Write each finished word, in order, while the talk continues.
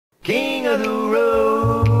of the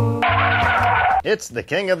road. It's the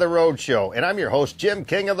King of the Road show, and I'm your host, Jim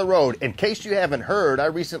King of the Road. In case you haven't heard, I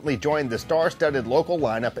recently joined the star-studded local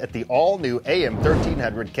lineup at the all-new AM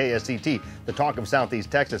 1300 KSET, the talk of Southeast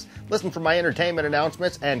Texas. Listen for my entertainment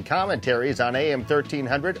announcements and commentaries on AM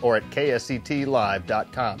 1300 or at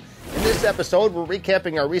ksetlive.com. In this episode, we're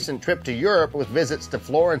recapping our recent trip to Europe with visits to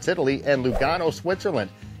Florence, Italy, and Lugano, Switzerland.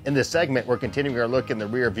 In this segment, we're continuing our look in the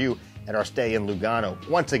rear view at our stay in Lugano.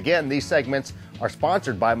 Once again, these segments are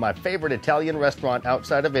sponsored by my favorite Italian restaurant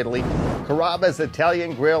outside of Italy, Carrabba's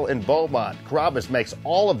Italian Grill in Beaumont. Carrabba's makes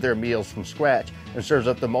all of their meals from scratch and serves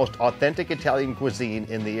up the most authentic Italian cuisine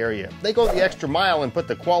in the area. They go the extra mile and put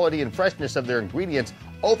the quality and freshness of their ingredients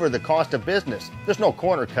over the cost of business. There's no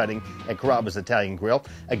corner cutting at Carrabba's Italian Grill.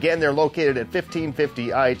 Again, they're located at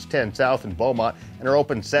 1550 IH 10 South in Beaumont and are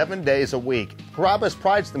open 7 days a week. Carrabba's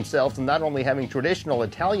prides themselves in not only having traditional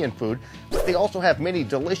Italian food, but they also have many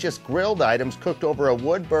delicious grilled items cooked over a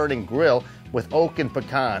wood-burning grill with oak and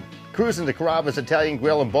pecan. Cruise into Carrabba's Italian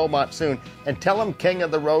Grill in Beaumont soon and tell them King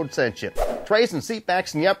of the Road sent you. Trays and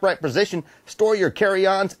seatbacks in the upright position, store your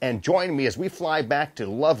carry-ons, and join me as we fly back to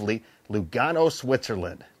lovely Lugano,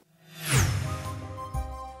 Switzerland.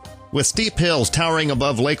 With steep hills towering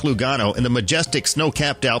above Lake Lugano and the majestic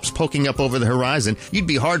snow-capped Alps poking up over the horizon, you'd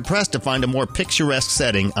be hard-pressed to find a more picturesque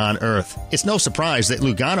setting on Earth. It's no surprise that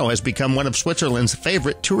Lugano has become one of Switzerland's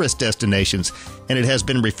favorite tourist destinations, and it has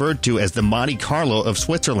been referred to as the Monte Carlo of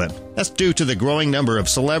Switzerland. That's due to the growing number of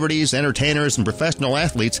celebrities, entertainers, and professional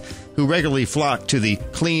athletes who regularly flock to the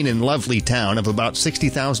clean and lovely town of about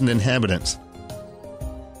 60,000 inhabitants.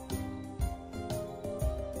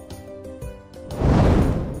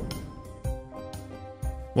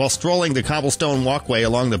 While strolling the cobblestone walkway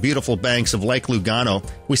along the beautiful banks of Lake Lugano,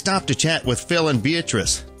 we stopped to chat with Phil and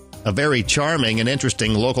Beatrice, a very charming and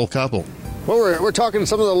interesting local couple. Well, we're talking to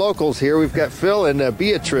some of the locals here. We've got Phil and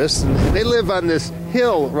Beatrice, and they live on this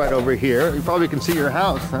hill right over here. You probably can see your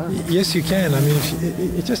house, huh? Yes, you can. I mean,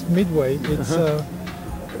 it's just midway. It's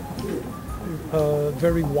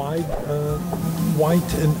very wide,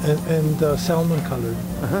 white and salmon colored.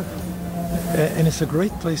 And it's a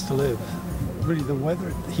great place to live. Really, the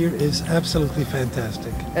weather here is absolutely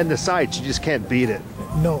fantastic. And the sights, you just can't beat it.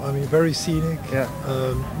 No, I mean, very scenic. Yeah.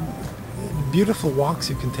 Beautiful walks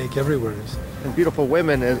you can take everywhere. And beautiful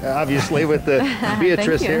women, obviously, with the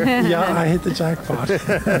Beatrice here. Yeah, I hit the jackpot.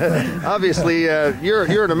 Obviously,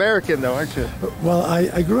 you're an American, though, aren't you? Well,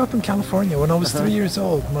 I grew up in California. When I was 3 years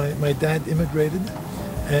old, my dad immigrated,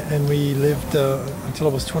 and we lived until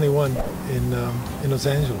I was 21 in Los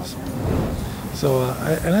Angeles. So,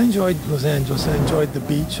 and I enjoyed Los Angeles. I enjoyed the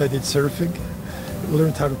beach. I did surfing,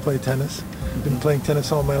 learned how to play tennis. Been playing tennis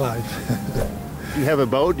all my life. Do you have a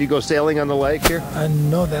boat? Do you go sailing on the lake here?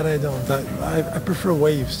 No, that I don't. I prefer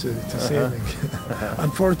waves to sailing.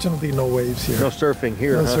 Unfortunately, no waves here. No surfing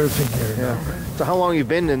here. No surfing here. Yeah. No. So how long have you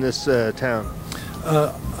been in this town?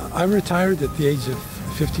 I retired at the age of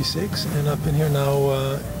 56, and I've been here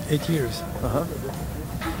now 8 years.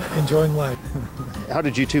 Enjoying life. How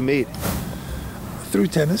did you two meet? Through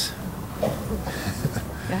tennis.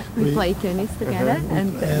 Yeah, we played tennis together,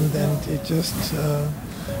 and it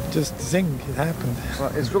just zing, it happened. Well,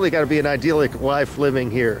 it's really got to be an idyllic life living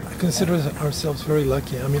here. I consider ourselves very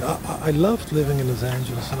lucky. I mean, I loved living in Los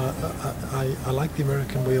Angeles, and I like the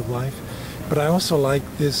American way of life, but I also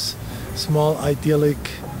like this small, idyllic,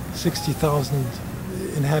 60,000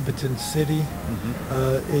 inhabitant city.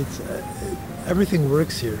 It's everything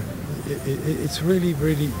works here. It's really,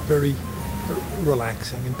 really very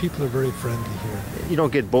relaxing, and people are very friendly here. You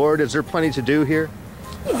don't get bored? Is there plenty to do here?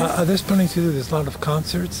 There's plenty to do. There's a lot of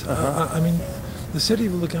concerts. I mean, the city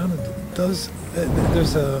of Lugano does.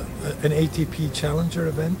 There's an ATP Challenger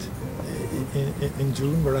event in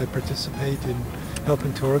June where I participate in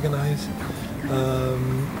helping to organize.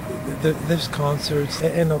 There's concerts,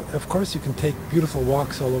 and of course you can take beautiful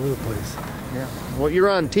walks all over the place. Yeah. Well, you're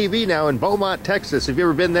on TV now in Beaumont, Texas. Have you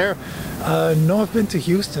ever been there? No, I've been to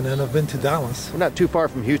Houston and I've been to Dallas. We're not too far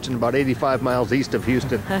from Houston, about 85 miles east of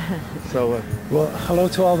Houston. So, well, hello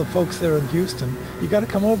to all the folks there in Houston. You got to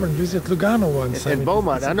come over and visit Lugano once. In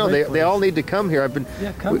Beaumont, I know they all need to come here.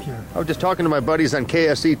 Come here. I was just talking to my buddies on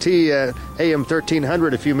KSET AM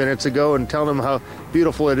 1300 a few minutes ago and telling them how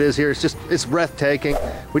beautiful it is here. It's breathtaking.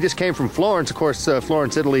 We just came from Florence, of course.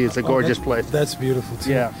 Florence, Italy is a gorgeous place. That's beautiful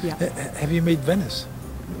too. Yeah. Have you made Venice?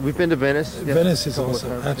 We've been to Venice. Venice is also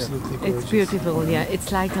absolutely gorgeous. It's beautiful, yeah.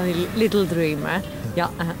 It's like a little dream. Yeah,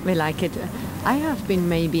 we like it. I have been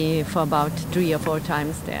maybe for about 3 or 4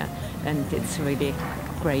 times there, and it's really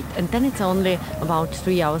great. And then it's only about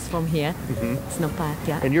 3 hours from here. It's not bad,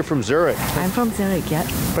 yeah. And you're from Zurich. I'm from Zurich, yeah.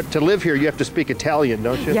 But to live here, you have to speak Italian,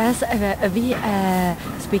 don't you? Yes, we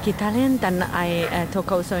speak Italian. Then I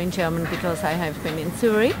talk also in German because I have been in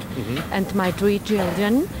Zurich. And my 3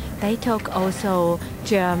 children, they talk also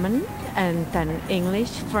German and then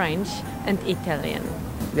English, French and Italian.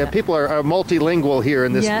 Yeah, people are multilingual here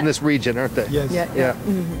in this region, aren't they? Yes. Yeah.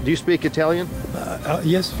 Do you speak Italian?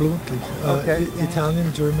 Yes, fluently. Okay.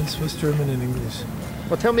 Italian, German, Swiss German, and English.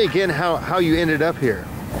 Well, tell me again how you ended up here.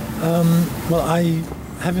 Well,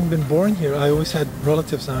 having been born here, I always had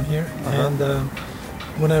relatives down here, and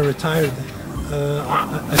when I retired,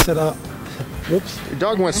 I said, "Whoops." Your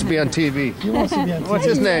dog wants to be on TV. He wants to be on TV. What's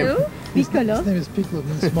his name? His name is Piccolo.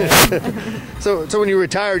 Means small. So when you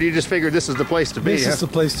retired, you just figured this is the place to be. This is the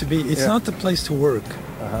place to be. It's not the place to work,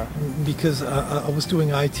 because I was doing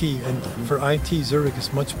IT, and for IT, Zurich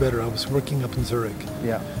is much better. I was working up in Zurich.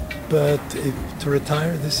 Yeah. But to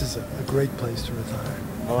retire, this is a great place to retire.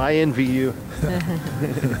 Well, I envy you.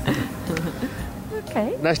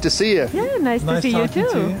 Okay. Nice to see you. Yeah, nice to see you talking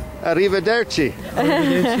too. to you. Arrivederci.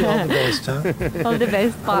 Arrivederci, all the best, huh? All the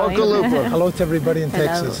best. Bye. Poco lupo. Hello to everybody in Hello.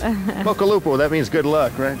 Texas. Poco lupo, that means good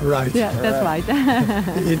luck, right? Right. Yeah, that's right.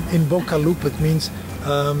 In Boca Lupa, it means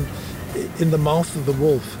in the mouth of the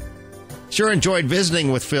wolf. Sure enjoyed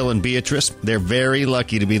visiting with Phil and Beatrice. They're very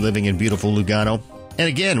lucky to be living in beautiful Lugano. And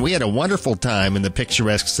again, we had a wonderful time in the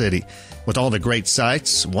picturesque city with all the great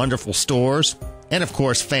sights, wonderful stores, and of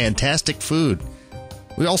course, fantastic food.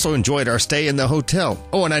 We also enjoyed our stay in the hotel.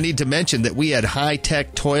 Oh, and I need to mention that we had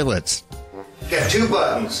high-tech toilets. Got 2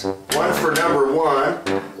 buttons. One for number 1,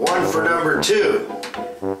 one for number 2.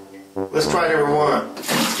 Let's try number 1.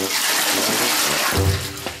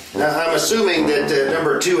 Now, I'm assuming that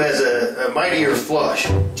number 2 has a mightier flush.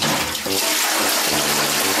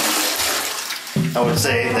 I would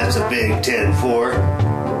say that's a big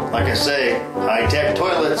 10-4. Like I say, high-tech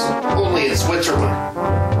toilets, only in Switzerland.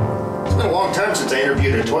 It's been a long time since I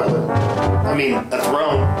interviewed a toilet. I mean, a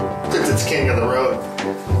throne, since it's king of the road.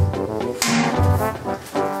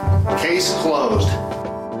 Case closed.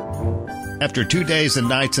 After 2 days and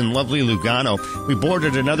nights in lovely Lugano, we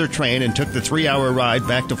boarded another train and took the 3-hour ride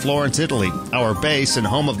back to Florence, Italy, our base and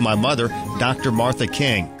home of my mother, Dr. Martha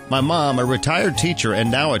King. My mom, a retired teacher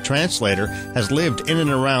and now a translator, has lived in and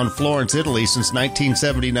around Florence, Italy since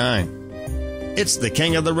 1979. It's the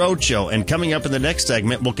King of the Road show, and coming up in the next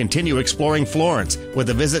segment, we'll continue exploring Florence with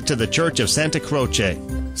a visit to the Church of Santa Croce,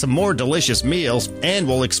 some more delicious meals, and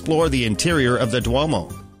we'll explore the interior of the Duomo.